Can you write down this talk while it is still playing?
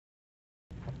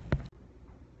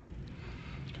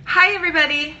Hi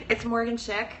everybody, it's Morgan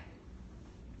Schick.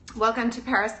 Welcome to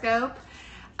Periscope.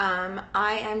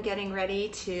 I am getting ready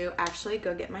to actually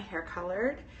go get my hair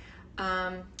colored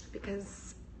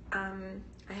because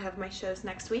I have my shows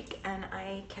next week and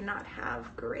I cannot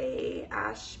have gray,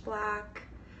 ash black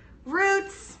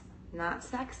roots. Not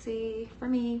sexy for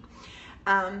me.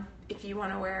 If you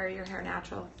want to wear your hair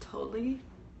natural, totally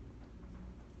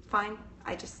fine.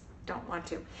 I just don't want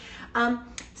to.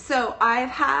 So I've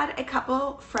had a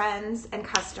couple friends and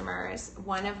customers,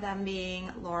 one of them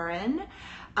being Lauren,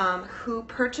 who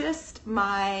purchased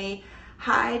my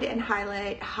high def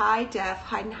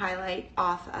hide and highlight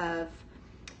off of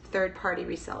third-party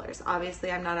resellers.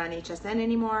 Obviously I'm not on HSN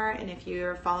anymore, and if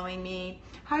you're following me,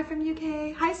 hi from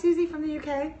UK, hi Susie from the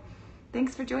UK.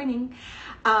 Thanks for joining.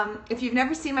 If you've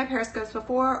never seen my Periscopes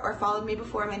before or followed me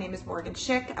before, my name is Morgan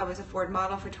Schick. I was a Ford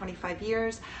model for 25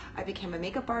 years. I became a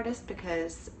makeup artist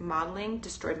because modeling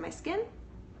destroyed my skin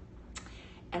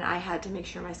and I had to make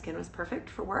sure my skin was perfect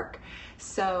for work.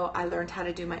 So I learned how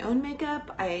to do my own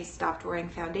makeup. I stopped wearing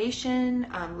foundation,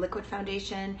 liquid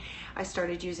foundation. I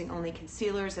started using only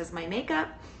concealers as my makeup.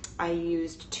 I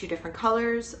used two different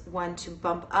colors, one to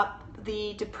bump up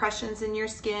the depressions in your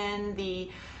skin, the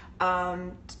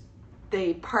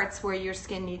parts where your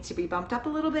skin needs to be bumped up a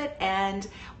little bit, and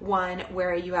one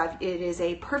where it is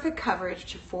a perfect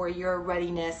coverage for your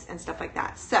ruddiness and stuff like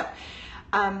that. So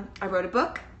I wrote a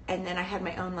book, and then I had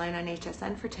my own line on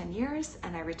HSN for 10 years,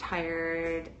 and I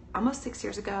retired almost 6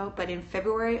 years ago. But in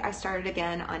February, I started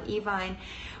again on Evine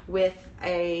with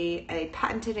a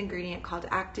patented ingredient called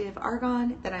Active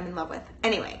Argon that I'm in love with.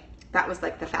 Anyway, that was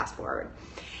like the fast forward.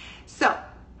 So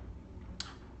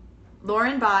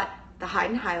Lauren bought the hide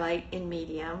and highlight in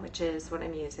medium, which is what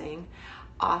I'm using,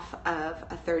 off of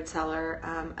a third seller,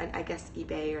 I guess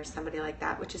eBay or somebody like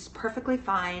that, which is perfectly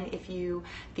fine.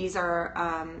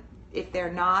 If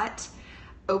they're not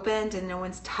opened and no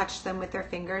one's touched them with their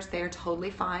fingers, they are totally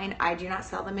fine. I do not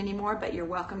sell them anymore, but you're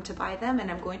welcome to buy them,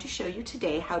 and I'm going to show you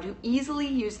today how to easily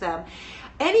use them.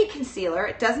 Any concealer,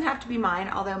 it doesn't have to be mine,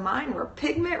 although mine were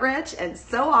pigment rich and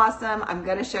so awesome. I'm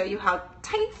going to show you how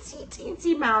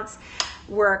teensy amounts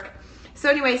work. So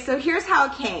anyway, so here's how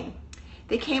it came.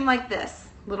 They came like this,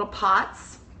 little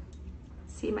pots.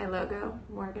 See my logo,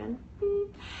 Morgan?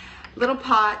 Little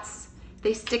pots.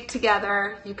 They stick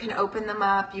together. You can open them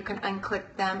up, you can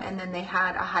unclip them, and then they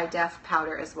had a high def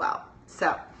powder as well.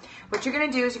 So what you're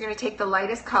gonna do is you're gonna take the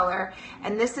lightest color,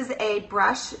 and this is a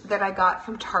brush that I got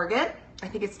from Target. I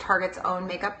think it's Target's own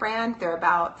makeup brand. They're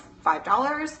about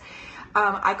 $5.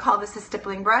 I call this a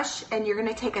stippling brush, and you're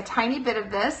gonna take a tiny bit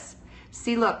of this.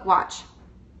 See, look, watch.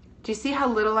 Do you see how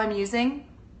little I'm using?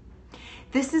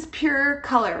 This is pure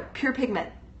color, pure pigment.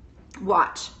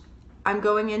 Watch. I'm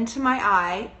going into my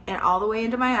eye and all the way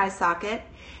into my eye socket.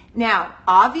 Now,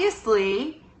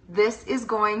 obviously, this is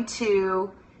going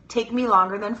to take me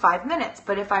longer than 5 minutes,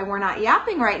 but if I were not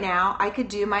yapping right now, I could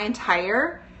do my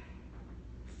entire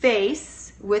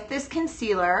face with this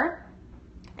concealer,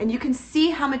 and you can see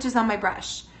how much is on my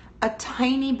brush. A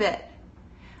tiny bit.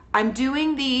 I'm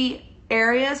doing the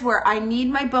areas where I need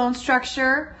my bone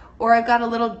structure, or I've got a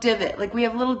little divot. Like we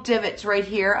have little divots right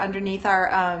here underneath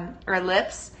our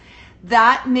lips.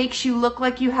 That makes you look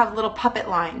like you have little puppet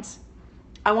lines.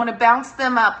 I want to bounce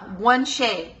them up one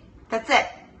shade. That's it.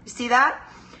 You see that?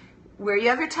 Where you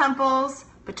have your temples,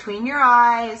 between your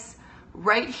eyes,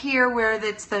 right here where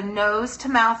it's the nose to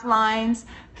mouth lines.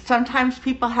 Sometimes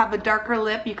people have a darker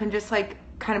lip. You can just like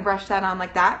kind of brush that on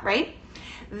like that, right?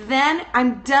 Then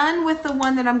I'm done with the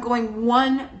one that I'm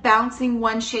going bouncing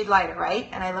one shade lighter, right?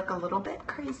 And I look a little bit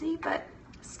crazy, but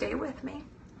stay with me.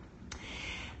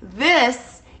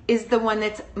 This is the one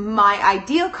that's my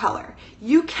ideal color.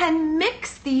 You can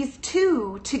mix these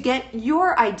two to get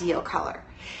your ideal color.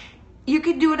 You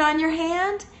can do it on your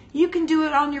hand, you can do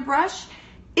it on your brush.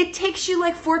 It takes you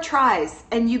like 4 tries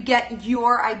and you get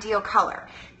your ideal color.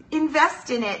 Invest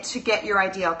in it to get your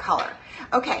ideal color.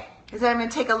 Okay, so I'm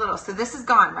gonna take a little, so this is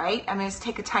gone, right? I'm gonna just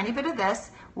take a tiny bit of this,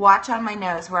 watch on my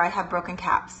nose where I have broken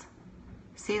caps.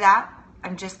 See that?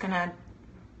 I'm just gonna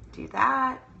do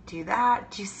that, do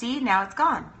that. Do you see? Now it's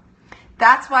gone.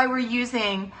 That's why we're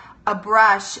using a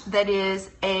brush that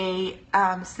is a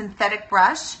synthetic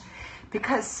brush,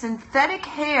 because synthetic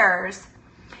hairs,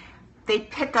 they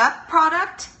pick up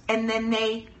product and then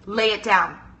they lay it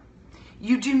down.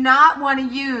 You do not want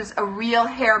to use a real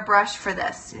hair brush for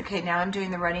this. Okay, now I'm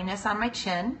doing the ruddiness on my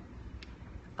chin,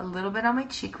 a little bit on my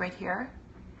cheek right here.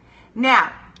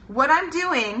 Now, what I'm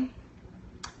doing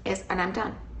is, and I'm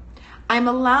done. I'm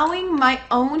allowing my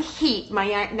own heat, my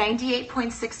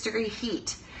 98.6 degree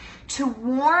heat, to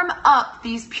warm up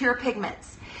these pure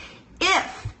pigments.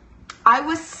 If I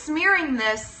was smearing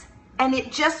this and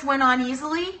it just went on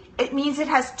easily, it means it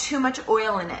has too much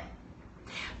oil in it.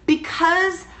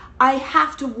 Because I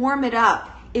have to warm it up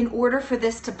in order for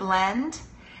this to blend,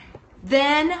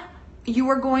 then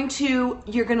you're going to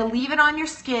leave it on your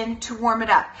skin to warm it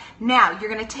up. Now,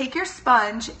 you're going to take your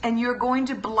sponge and you're going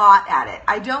to blot at it.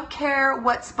 I don't care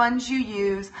what sponge you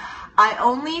use. I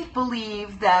only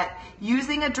believe that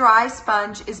using a dry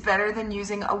sponge is better than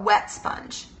using a wet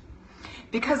sponge,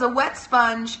 because a wet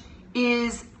sponge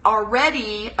is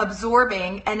already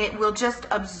absorbing and it will just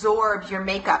absorb your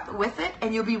makeup with it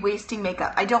and you'll be wasting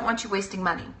makeup. I don't want you wasting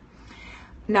money.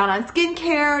 Not on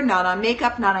skincare, not on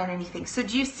makeup, not on anything. So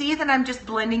do you see that I'm just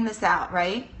blending this out,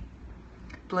 right?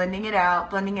 Blending it out,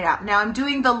 blending it out. Now I'm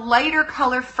doing the lighter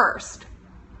color first.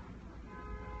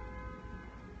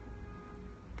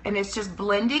 And it's just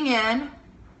blending in.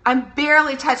 I'm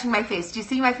barely touching my face. Do you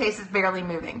see my face is barely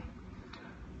moving?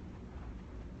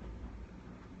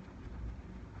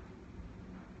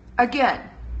 Again,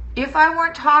 if I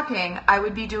weren't talking, I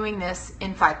would be doing this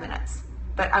in 5 minutes.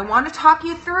 But I want to talk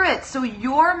you through it so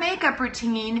your makeup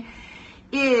routine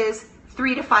is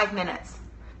 3 to 5 minutes.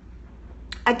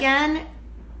 Again,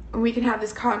 we can have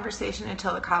this conversation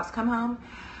until the cows come home.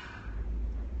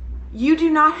 You do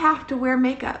not have to wear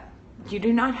makeup. You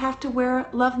do not have to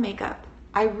love makeup.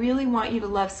 I really want you to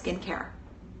love skincare.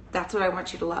 That's what I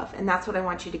want you to love, and that's what I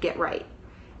want you to get right,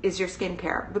 is your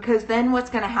skincare. Because then what's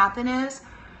going to happen is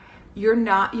you're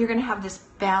going to have this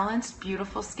balanced,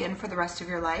 beautiful skin for the rest of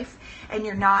your life, and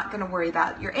you're not going to worry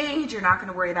about your age. You're not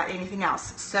going to worry about anything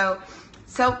else. So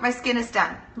my skin is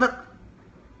done. Look.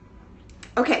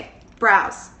 Okay,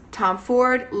 brows. Tom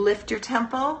Ford, lift your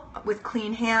temple with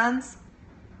clean hands.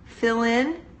 Fill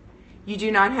in. You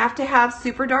do not have to have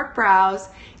super dark brows.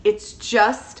 It's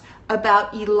just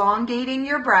about elongating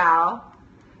your brow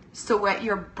so what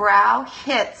your brow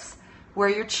hits where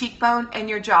your cheekbone and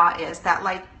your jaw is.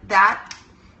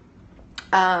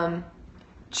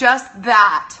 Just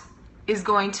that is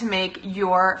going to make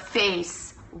your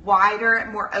face wider,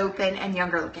 more open, and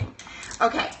younger looking.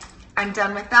 Okay, I'm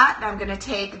done with that. Now I'm going to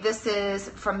take, this is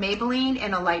from Maybelline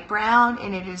in a light brown,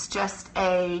 and it is just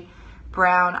a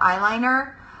brown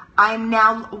eyeliner. I'm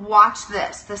now, watch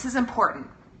this. This is important.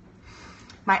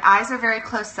 My eyes are very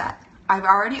close set. I've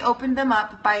already opened them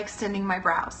up by extending my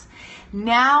brows.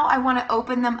 Now I want to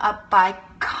open them up by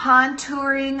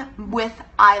contouring with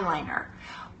eyeliner.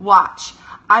 Watch.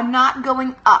 I'm not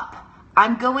going up.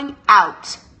 I'm going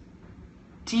out.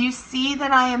 Do you see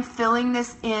that I am filling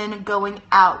this in, going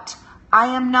out? I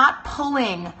am not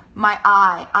pulling my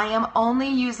eye. I am only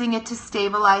using it to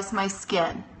stabilize my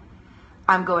skin.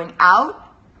 I'm going out,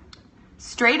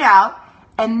 straight out,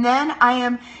 and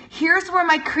then here's where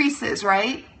my crease is,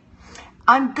 right?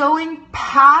 I'm going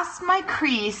past my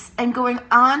crease and going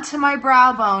onto my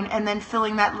brow bone and then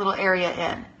filling that little area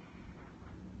in.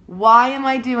 Why am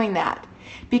I doing that?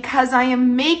 Because I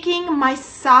am making my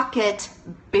socket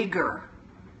bigger.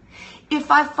 If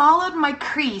I followed my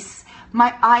crease,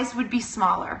 my eyes would be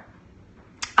smaller.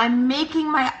 I'm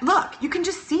making look, you can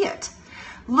just see it.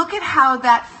 Look at how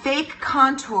that fake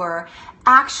contour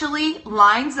actually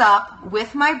lines up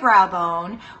with my brow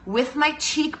bone, with my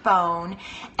cheekbone,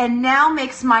 and now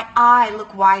makes my eye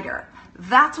look wider.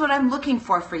 That's what I'm looking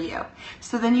for you.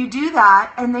 So then you do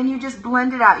that, and then you just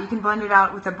blend it out. You can blend it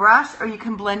out with a brush, or you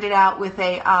can blend it out with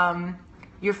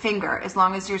your finger, as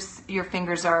long as your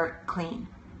fingers are clean.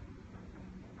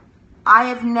 I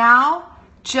have now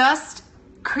just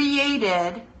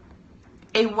created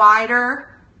a wider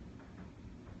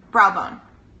brow bone,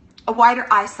 a wider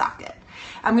eye socket.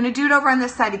 I'm going to do it over on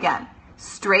this side again.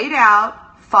 Straight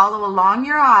out, follow along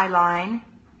your eye line,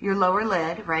 your lower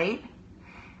lid, right?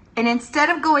 And instead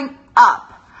of going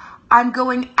up, I'm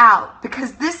going out,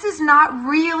 because this is not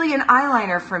really an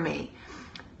eyeliner for me.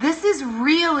 This is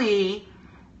really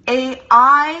a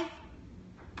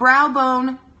brow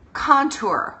bone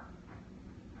contour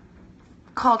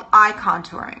called eye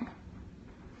contouring.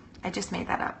 I just made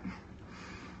that up.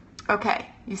 Okay,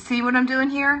 you see what I'm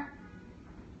doing here?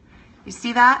 You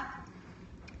see that?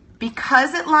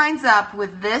 Because it lines up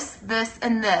with this, this,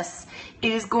 and this,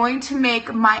 it is going to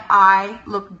make my eye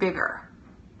look bigger.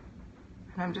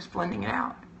 And I'm just blending it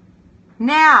out.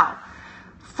 Now,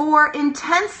 for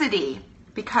intensity,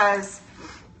 because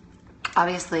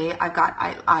obviously I've got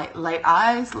light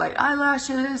eyes, light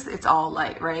eyelashes, it's all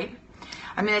light, right?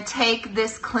 I'm going to take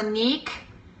this Clinique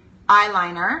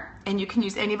eyeliner, and you can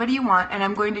use anybody you want, and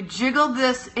I'm going to jiggle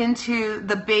this into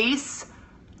the base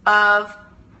of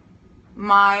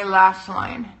my lash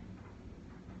line.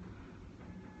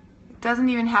 doesn't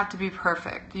even have to be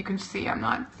perfect. You can see I'm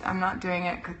not doing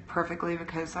it perfectly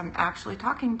because I'm actually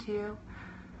talking to you.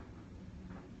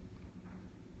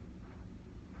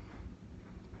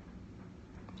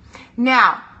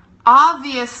 Now,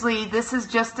 obviously, this is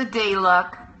just a day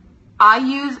look.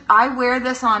 I wear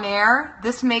this on air.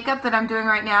 This makeup that I'm doing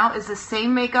right now is the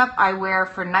same makeup I wear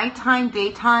for nighttime,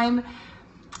 daytime.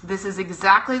 This is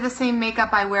exactly the same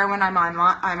makeup I wear when I'm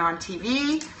on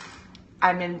TV.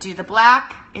 I'm going to do the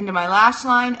black into my lash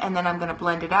line, and then I'm going to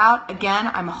blend it out.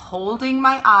 Again, I'm holding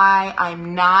my eye.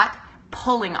 I'm not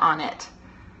pulling on it.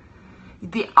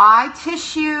 The eye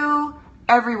tissue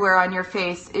everywhere on your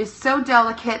face is so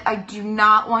delicate. I do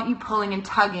not want you pulling and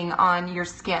tugging on your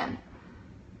skin.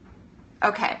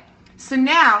 Okay, so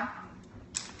now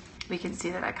we can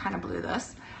see that I kind of blew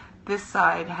this. This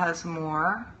side has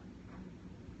more.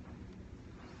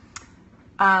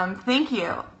 Thank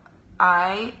you.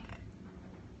 I'm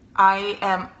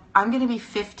going to be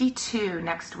 52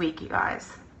 next week, you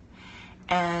guys.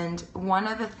 And one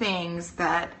of the things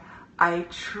that I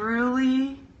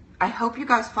hope you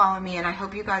guys follow me, and I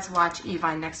hope you guys watch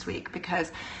Evine next week,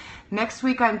 because next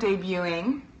week I'm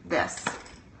debuting this.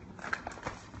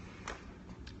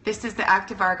 This is the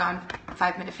Active Argan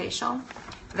 5-minute facial.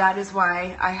 That is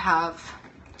why I have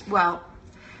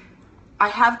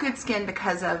good skin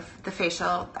because of the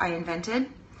facial I invented.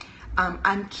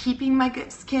 I'm keeping my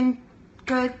good skin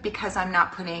good because I'm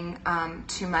not putting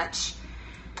too much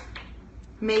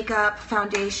makeup,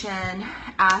 foundation,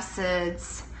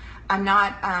 acids. I'm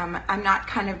not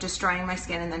kind of destroying my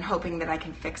skin and then hoping that I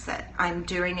can fix it. I'm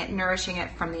doing it, nourishing it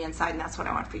from the inside, and that's what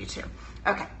I want for you too.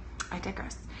 Okay, I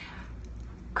digress.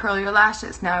 Curl your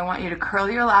lashes. Now I want you to curl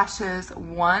your lashes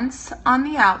once on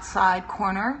the outside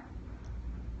corner.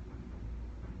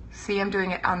 See, I'm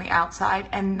doing it on the outside,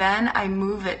 and then I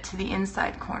move it to the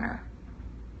inside corner.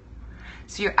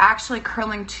 So you're actually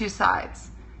curling two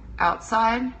sides.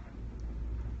 Outside,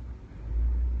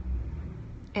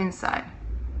 inside.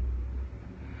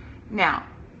 Now,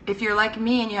 if you're like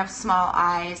me and you have small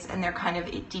eyes and they're kind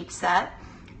of deep set,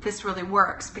 this really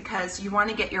works because you want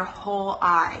to get your whole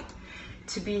eye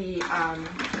to be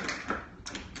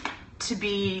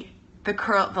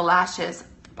the lashes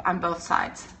on both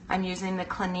sides. I'm using the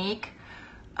Clinique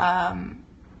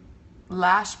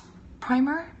lash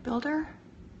primer builder,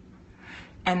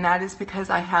 and that is because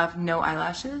I have no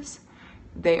eyelashes.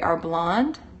 They are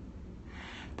blonde.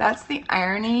 That's the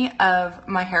irony of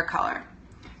my hair color.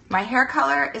 My hair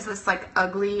color is this like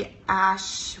ugly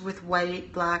ash with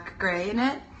white, black, gray in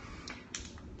it,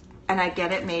 and I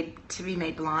get it made to be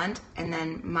made blonde, and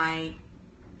then my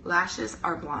lashes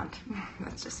are blonde.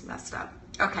 That's just messed up.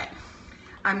 Okay,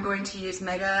 I'm going to use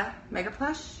Mega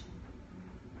Plush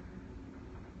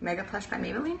by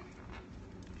Maybelline.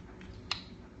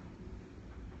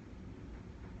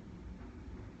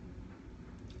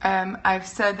 I've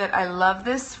said that I love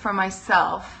this for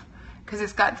myself because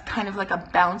it's got kind of like a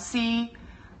bouncy,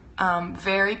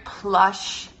 very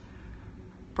plush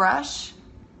brush.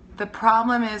 The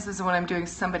problem is when I'm doing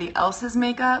somebody else's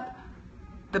makeup,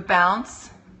 the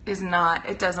bounce is not,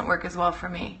 it doesn't work as well for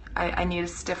me. I need a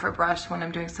stiffer brush when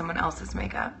I'm doing someone else's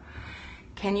makeup.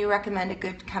 Can you recommend a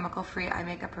good chemical-free eye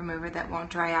makeup remover that won't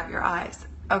dry out your eyes?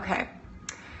 Okay,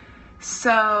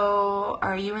 so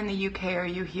are you in the UK or are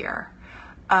you here?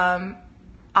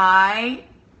 I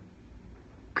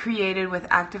created with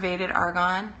activated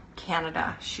argan,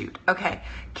 Canada, shoot. Okay,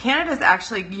 Canada's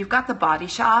actually, you've got the Body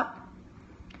Shop.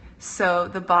 So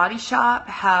the Body Shop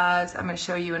has, I'm going to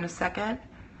show you in a second,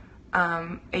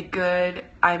 a good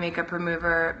eye makeup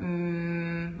remover.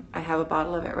 I have a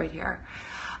bottle of it right here.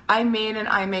 I made an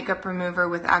eye makeup remover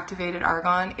with activated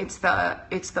argan. It's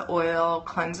the oil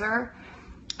cleanser,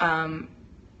 and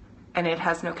it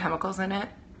has no chemicals in it.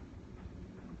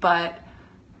 But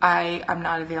I'm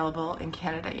not available in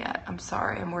Canada yet. I'm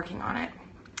sorry, I'm working on it.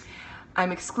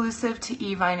 I'm exclusive to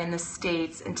Evine in the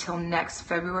States until next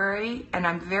February, and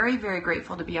I'm very, very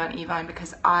grateful to be on Evine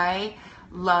because I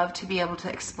love to be able to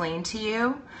explain to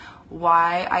you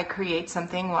why I create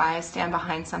something, why I stand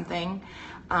behind something,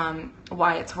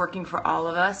 why it's working for all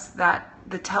of us. That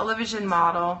the television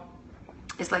model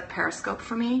is like Periscope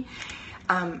for me.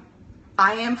 I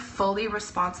am fully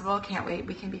responsible. Can't wait,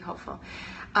 we can be hopeful.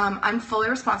 I'm fully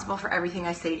responsible for everything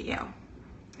I say to you.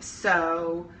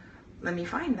 So let me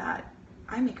find that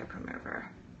eye makeup remover.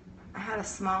 I had a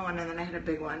small one and then I had a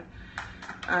big one.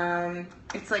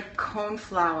 It's like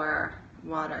coneflower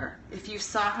water. If you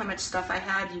saw how much stuff I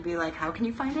had, you'd be like, how can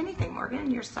you find anything,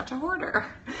 Morgan? You're such a hoarder.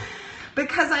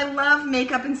 Because I love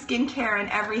makeup and skincare and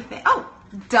everything. Oh,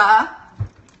 duh.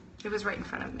 It was right in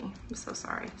front of me. I'm so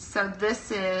sorry. So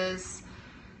this is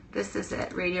This is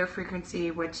it, radio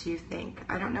frequency, what do you think?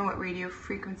 I don't know what radio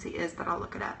frequency is, but I'll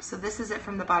look it up. So this is it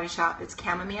from the Body Shop. It's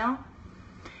chamomile.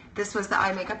 This was the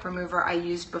eye makeup remover I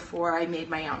used before I made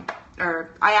my own. Or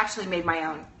I actually made my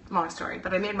own, long story,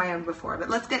 but I made my own before. But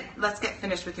let's get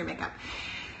finished with your makeup.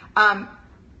 I'm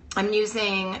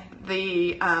using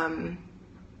the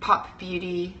Pop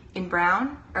Beauty in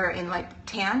brown, or in like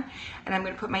tan, and I'm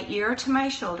gonna put my ear to my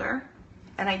shoulder.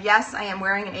 And yes, I am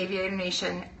wearing an Aviator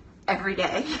Nation every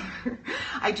day.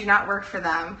 I do not work for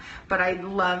them, but I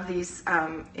love these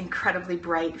incredibly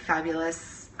bright,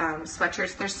 fabulous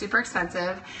sweatshirts. They're super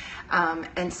expensive,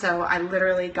 and so I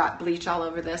literally got bleach all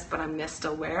over this, but I'm gonna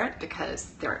still wear it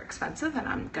because they're expensive, and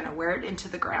I'm gonna wear it into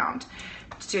the ground.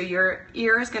 So your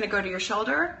ear is gonna go to your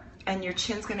shoulder, and your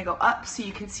chin's gonna go up so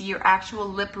you can see your actual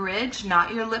lip ridge,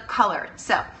 not your lip color.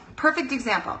 So, perfect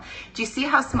example. Do you see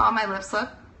how small my lips look?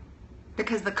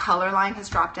 Because the color line has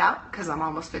dropped out, because I'm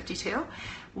almost 52.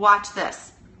 Watch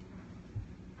this.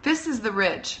 This is the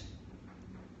ridge.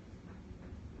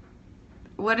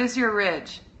 What is your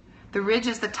ridge? The ridge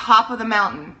is the top of the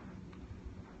mountain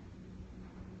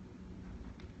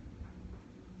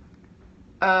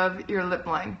of your lip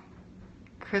line.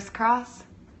 Crisscross.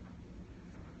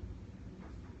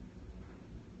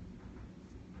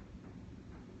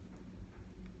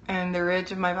 And the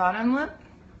ridge of my bottom lip.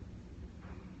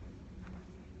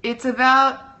 It's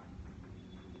about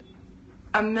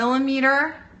a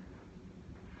millimeter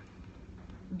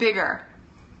bigger.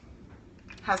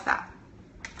 How's that?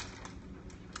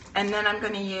 And then I'm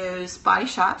going to use Body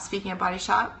Shop, speaking of Body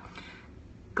Shop,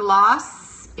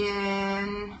 gloss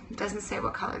in, it doesn't say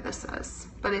what color this is,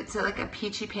 but it's like a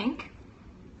peachy pink.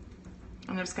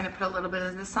 I'm just going to put a little bit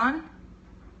of this on.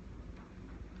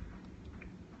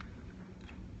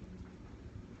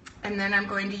 And then I'm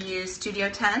going to use Studio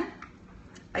 10.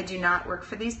 I do not work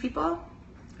for these people.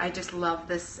 I just love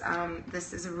this.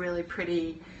 This is a really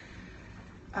pretty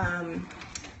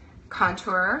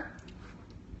contour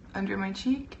under my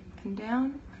cheek and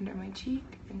down, under my cheek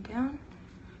and down,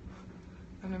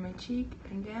 under my cheek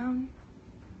and down.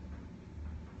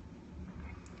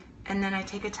 And then I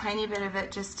take a tiny bit of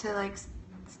it just to like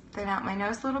thin out my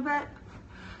nose a little bit.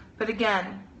 But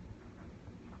again,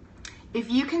 if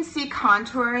you can see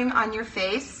contouring on your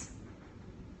face,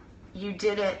 you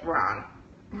did it wrong.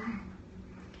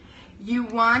 You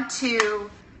want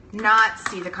to not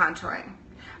see the contouring.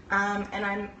 And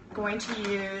I'm going to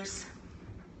use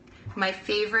my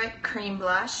favorite cream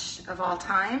blush of all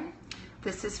time.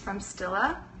 This is from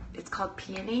Stila. It's called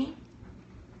Peony.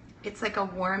 It's like a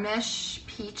warmish,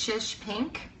 peachish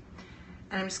pink.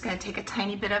 And I'm just going to take a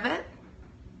tiny bit of it.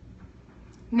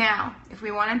 Now, if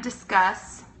we want to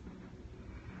discuss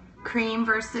cream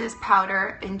versus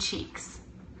powder in cheeks.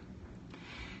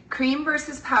 Cream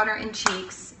versus powder in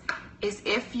cheeks is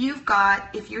if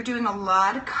you're doing a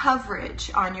lot of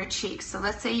coverage on your cheeks. So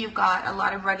let's say you've got a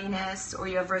lot of ruddiness or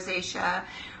you have rosacea.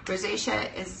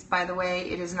 Rosacea is, by the way,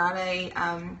 it is not a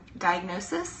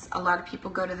diagnosis. A lot of people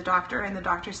go to the doctor and the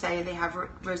doctor say they have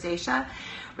rosacea.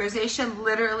 Rosacea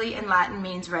literally in Latin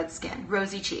means red skin,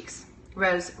 rosy cheeks,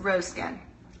 rose skin.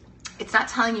 It's not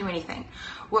telling you anything.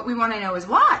 What we want to know is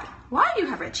why. Why do you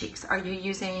have red cheeks? Are you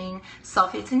using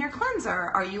sulfates in your cleanser?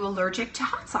 Are you allergic to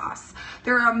hot sauce?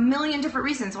 There are a million different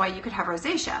reasons why you could have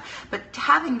rosacea, but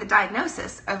having the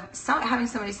diagnosis of having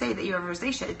somebody say that you have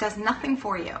rosacea, it does nothing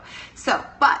for you. So,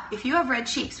 but if you have red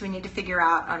cheeks, we need to figure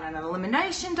out on an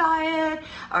elimination diet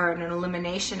or an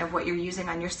elimination of what you're using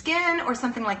on your skin or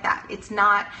something like that.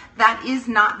 That is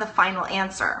not the final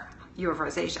answer. You have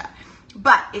rosacea.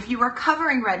 But if you are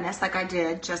covering redness like I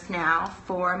did just now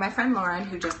for my friend Lauren,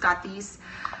 who just got these,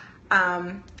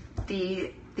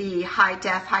 the high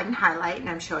def hide and highlight, and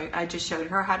I just showed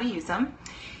her how to use them.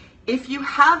 If you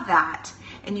have that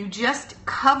and you just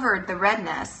covered the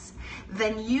redness,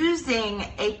 then using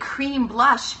a cream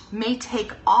blush may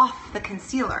take off the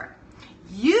concealer.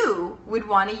 You would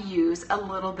want to use a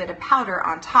little bit of powder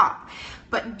on top.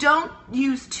 But don't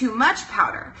use too much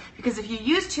powder, because if you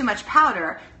use too much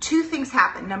powder, two things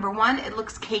happen. Number one, it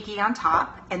looks cakey on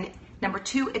top, and number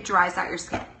two, it dries out your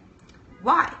skin.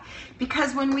 Why?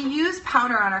 Because when we use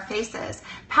powder on our faces,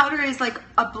 powder is like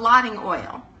a blotting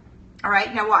oil. All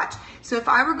right, now watch. So if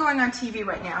I were going on TV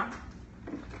right now,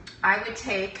 I would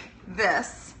take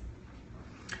this.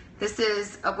 This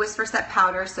is a Whisper Set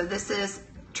powder, so this is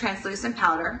translucent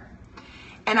powder.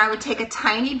 And I would take a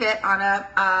tiny bit on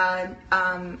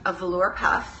a velour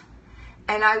puff,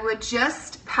 and I would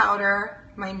just powder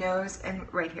my nose and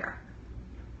right here.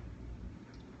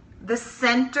 The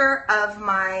center of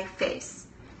my face.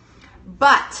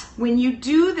 But when you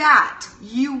do that,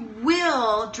 you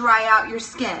will dry out your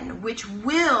skin, which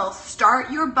will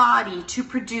start your body to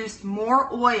produce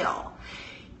more oil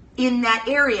in that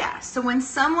area. So when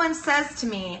someone says to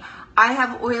me, I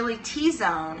have oily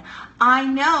T-zone, I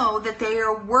know that they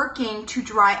are working to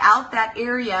dry out that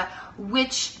area,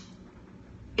 which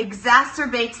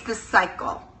exacerbates the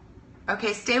cycle.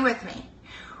 Okay, stay with me.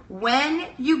 When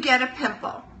you get a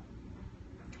pimple,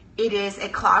 it is a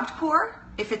clogged pore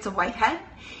if it's a whitehead.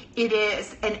 It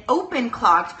is an open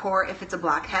clogged pore if it's a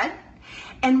blackhead.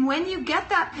 And when you get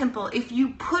that pimple, if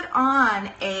you put on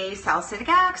a salicylic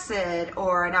acid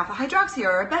or an alpha hydroxy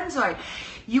or a benzoid,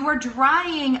 you are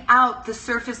drying out the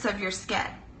surface of your skin.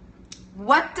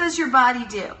 What does your body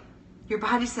do? Your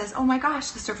body says, oh my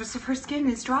gosh, the surface of her skin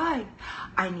is dry.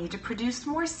 I need to produce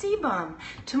more sebum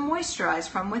to moisturize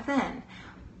from within.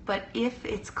 But if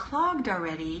it's clogged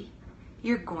already,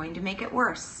 you're going to make it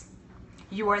worse.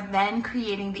 You are then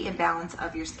creating the imbalance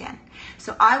of your skin.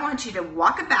 So I want you to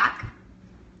walk it back.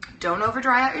 Don't over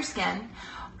dry out your skin.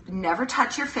 Never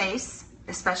touch your face,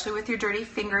 especially with your dirty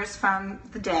fingers from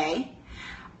the day.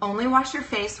 Only wash your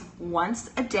face once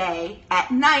a day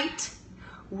at night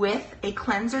with a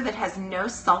cleanser that has no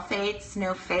sulfates,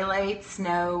 no phthalates,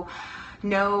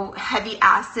 no heavy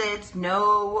acids,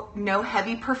 no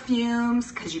heavy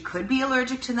perfumes, because you could be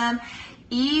allergic to them,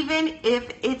 even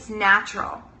if it's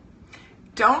natural.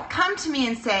 Don't come to me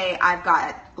and say, I've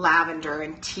got lavender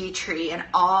and tea tree and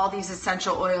all these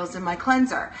essential oils in my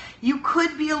cleanser. You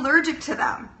could be allergic to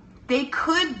them. They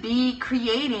could be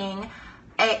creating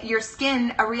your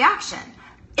skin a reaction.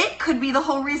 It could be the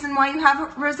whole reason why you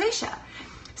have rosacea.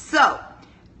 So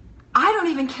I don't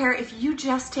even care if you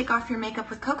just take off your makeup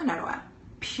with coconut oil,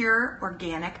 pure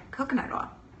organic coconut oil.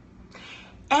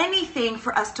 Anything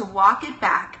for us to walk it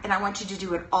back, and I want you to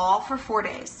do it all for 4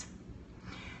 days.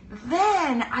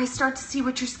 Then I start to see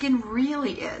what your skin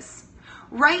really is.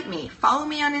 Write me, follow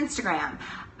me on Instagram.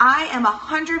 I am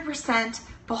 100%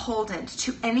 beholden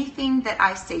to anything that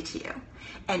I say to you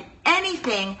and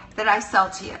anything that I sell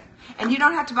to you. And you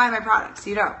don't have to buy my products,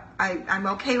 you don't. I'm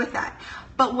okay with that.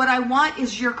 But what I want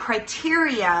is your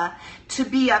criteria to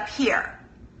be up here.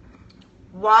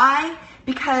 Why?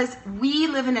 Because we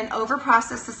live in an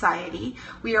overprocessed society.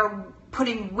 We are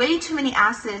putting way too many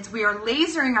acids. We are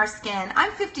lasering our skin.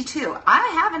 I'm 52. I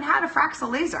haven't had a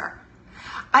Fraxel laser.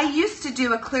 I used to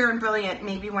do a Clear and Brilliant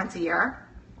maybe once a year,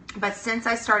 but since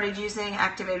I started using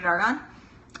activated argan,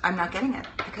 I'm not getting it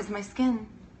because my skin's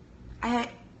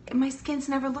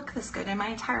never looked this good in my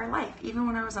entire life, even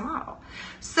when I was a model.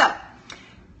 So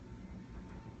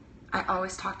I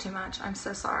always talk too much. I'm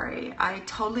so sorry. I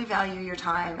totally value your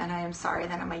time, and I am sorry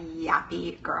that I'm a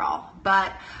yappy girl.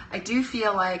 But I do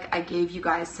feel like I gave you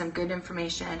guys some good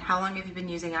information. How long have you been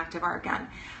using Active Argan?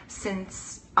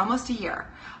 Since almost a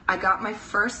year. I got my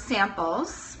first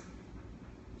samples,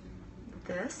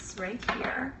 this right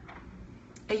here,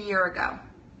 a year ago,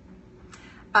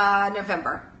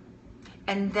 November.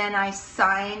 And then I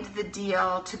signed the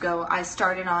deal to go. I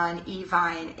started on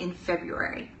eVine in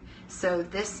February. So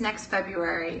this next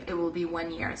February, it will be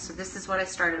 1 year. So this is what I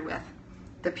started with,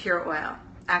 the pure oil,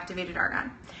 activated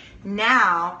argan.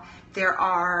 Now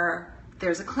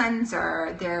there's a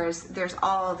cleanser, there's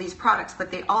all these products,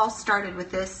 but they all started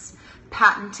with this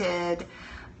patented,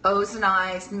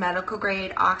 ozonized, medical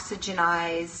grade,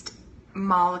 oxygenized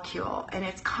molecule. And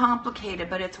it's complicated,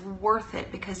 but it's worth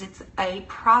it because it's a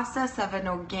process of an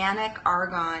organic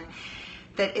argan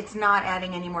that it's not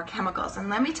adding any more chemicals. And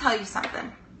let me tell you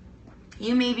something.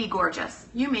 You may be gorgeous,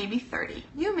 you may be 30,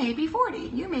 you may be 40,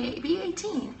 you may be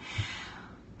 18.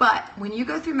 But when you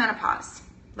go through menopause,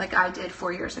 like I did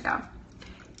 4 years ago,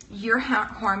 your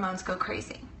hormones go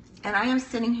crazy. And I am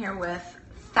sitting here with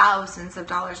thousands of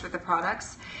dollars worth of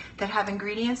products that have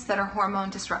ingredients that are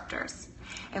hormone disruptors.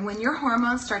 And when your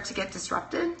hormones start to get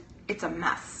disrupted, it's a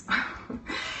mess.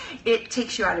 It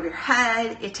takes you out of your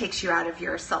head, it takes you out of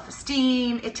your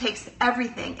self-esteem, it takes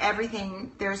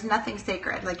everything. There's nothing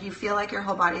sacred. Like you feel like your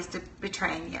whole body's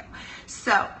betraying you.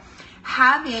 So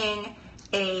having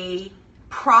a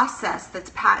process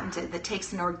that's patented that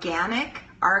takes an organic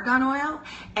argan oil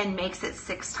and makes it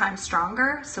 6 times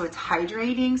stronger, so it's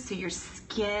hydrating, so your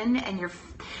skin and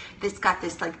this got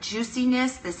this like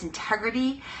juiciness, this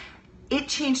integrity. It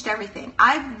changed everything.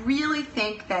 I really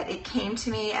think that it came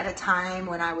to me at a time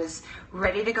when I was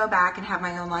ready to go back and have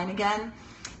my own line again.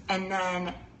 And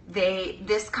then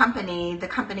this company, the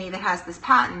company that has this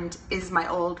patent, is my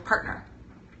old partner.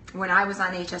 When I was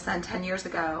on HSN 10 years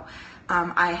ago,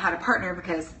 I had a partner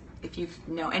because if you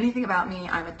know anything about me,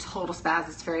 I'm a total spaz.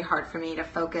 It's very hard for me to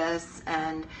focus.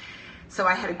 And So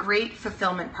I had a great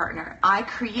fulfillment partner. I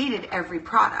created every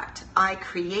product.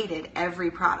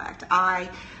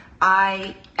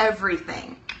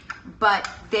 Everything. But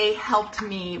they helped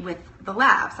me with the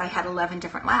labs. I had 11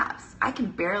 different labs. I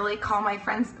can barely call my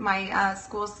friends, my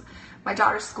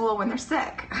daughter's school when they're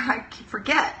sick. I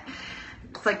forget.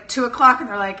 It's like 2 o'clock and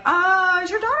they're like, is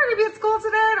your daughter gonna be at school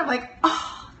today? And I'm like,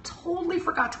 totally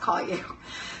forgot to call you.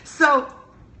 So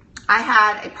I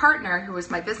had a partner who was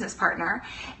my business partner,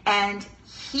 and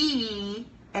he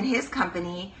and his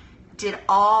company did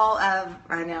all of,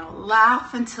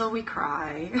 laugh until we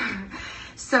cry.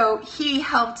 So he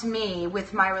helped me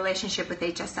with my relationship with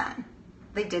HSN.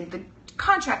 They did the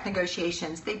contract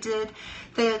negotiations. They did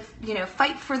the,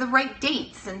 fight for the right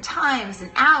dates and times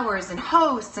and hours and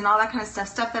hosts and all that kind of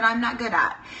stuff that I'm not good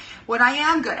at. What I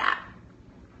am good at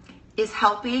is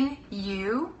helping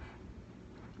you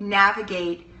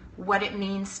navigate what it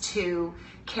means to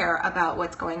care about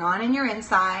what's going on in your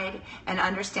inside, and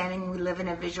understanding we live in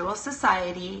a visual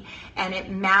society, and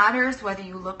it matters whether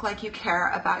you look like you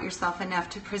care about yourself enough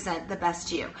to present the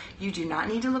best you. You do not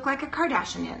need to look like a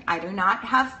Kardashian. I do not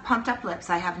have pumped up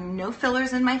lips. I have no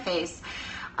fillers in my face.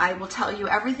 I will tell you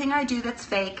everything I do that's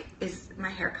fake is my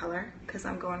hair color, because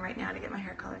I'm going right now to get my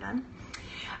hair color done.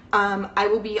 I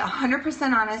will be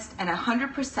 100% honest and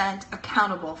 100%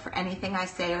 accountable for anything I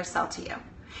say or sell to you.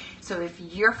 So if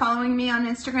you're following me on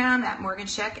Instagram at Morgan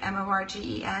Schick,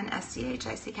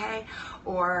 MorgenSchick,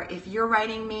 or if you're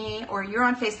writing me, or you're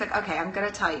on Facebook, okay, I'm going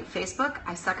to tell you, Facebook,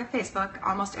 I suck at Facebook.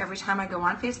 Almost every time I go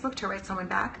on Facebook to write someone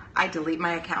back, I delete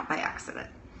my account by accident.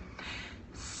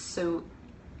 So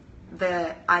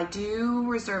I do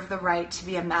reserve the right to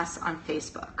be a mess on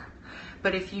Facebook.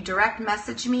 But if you direct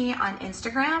message me on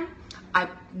Instagram,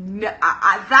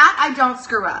 that I don't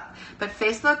screw up. But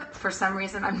Facebook, for some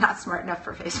reason, I'm not smart enough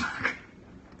for Facebook.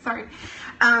 Sorry.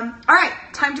 All right,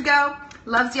 time to go.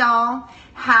 Loves y'all.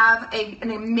 Have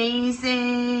an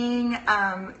amazing,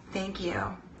 thank you.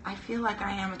 I feel like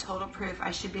I am a total proof.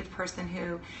 I should be the person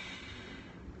who,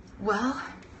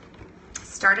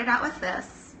 started out with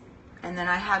this, and then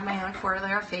I had my own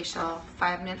 4-layer facial,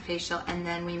 5-minute facial, and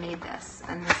then we made this.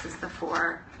 And this is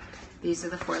these are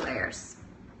the 4 layers.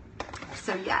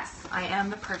 So yes, I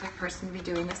am the perfect person to be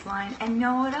doing this line. And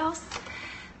know what else?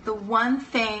 The one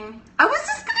thing, I was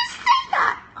just gonna say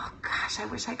that. Oh gosh, I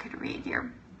wish I could read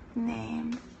your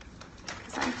name.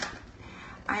 Because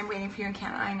I'm waiting for you in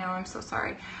Canada. I know, I'm so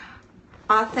sorry.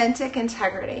 Authentic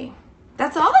integrity.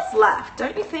 That's all that's left,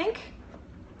 don't you think?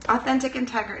 Authentic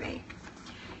integrity.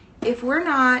 If we're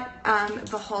not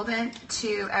beholden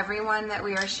to everyone that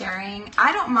we are sharing,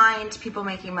 I don't mind people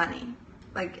making money.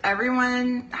 Like,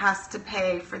 everyone has to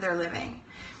pay for their living.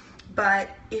 But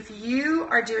if you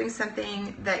are doing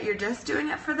something that you're just doing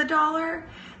it for the dollar,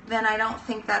 then I don't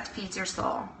think that feeds your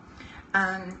soul.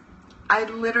 I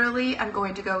literally am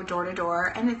going to go door to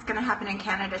door, and it's going to happen in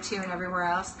Canada too and everywhere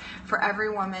else, for every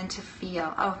woman to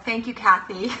feel. Oh, thank you,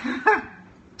 Kathy.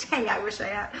 Dang, I wish I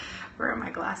had. Where are my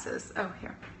glasses? Oh,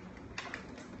 here.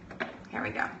 Here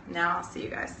we go. Now I'll see you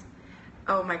guys.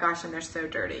 Oh my gosh, and they're so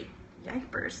dirty.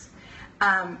 Yipers.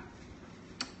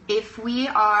 If we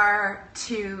are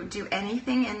to do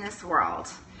anything in this world,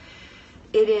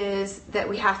 it is that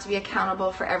we have to be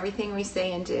accountable for everything we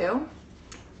say and do.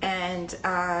 And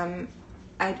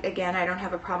again, I don't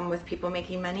have a problem with people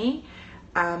making money.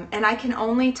 And I can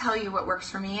only tell you what works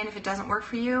for me, and if it doesn't work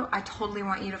for you, I totally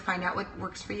want you to find out what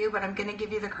works for you, but I'm going to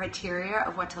give you the criteria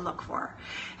of what to look for.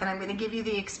 And I'm going to give you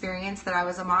the experience that I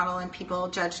was a model and people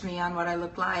judged me on what I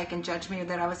looked like and judged me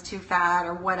that I was too fat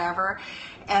or whatever.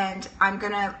 And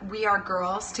we are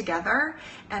girls together,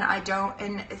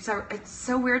 and it's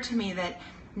so weird to me that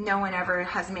no one ever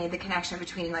has made the connection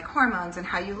between like hormones and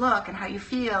how you look and how you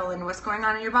feel and what's going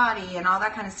on in your body and all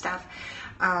that kind of stuff.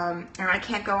 And I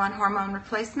can't go on hormone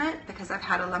replacement because I've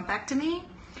had a lumpectomy,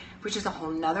 which is a whole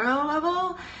nother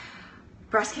level.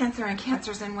 Breast cancer and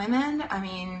cancers in women. I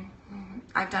mean,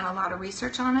 I've done a lot of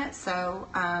research on it, so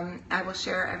I will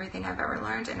share everything I've ever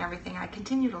learned and everything I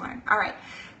continue to learn. All right,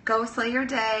 go slay your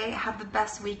day. Have the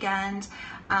best weekend.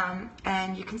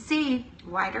 And you can see,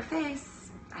 wider face.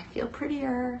 I feel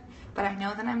prettier, but I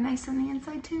know that I'm nice on the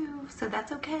inside too, so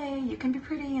that's okay. You can be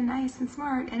pretty and nice and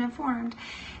smart and informed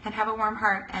and have a warm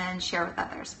heart and share with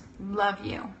others. Love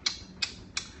you.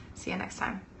 See you next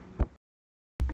time.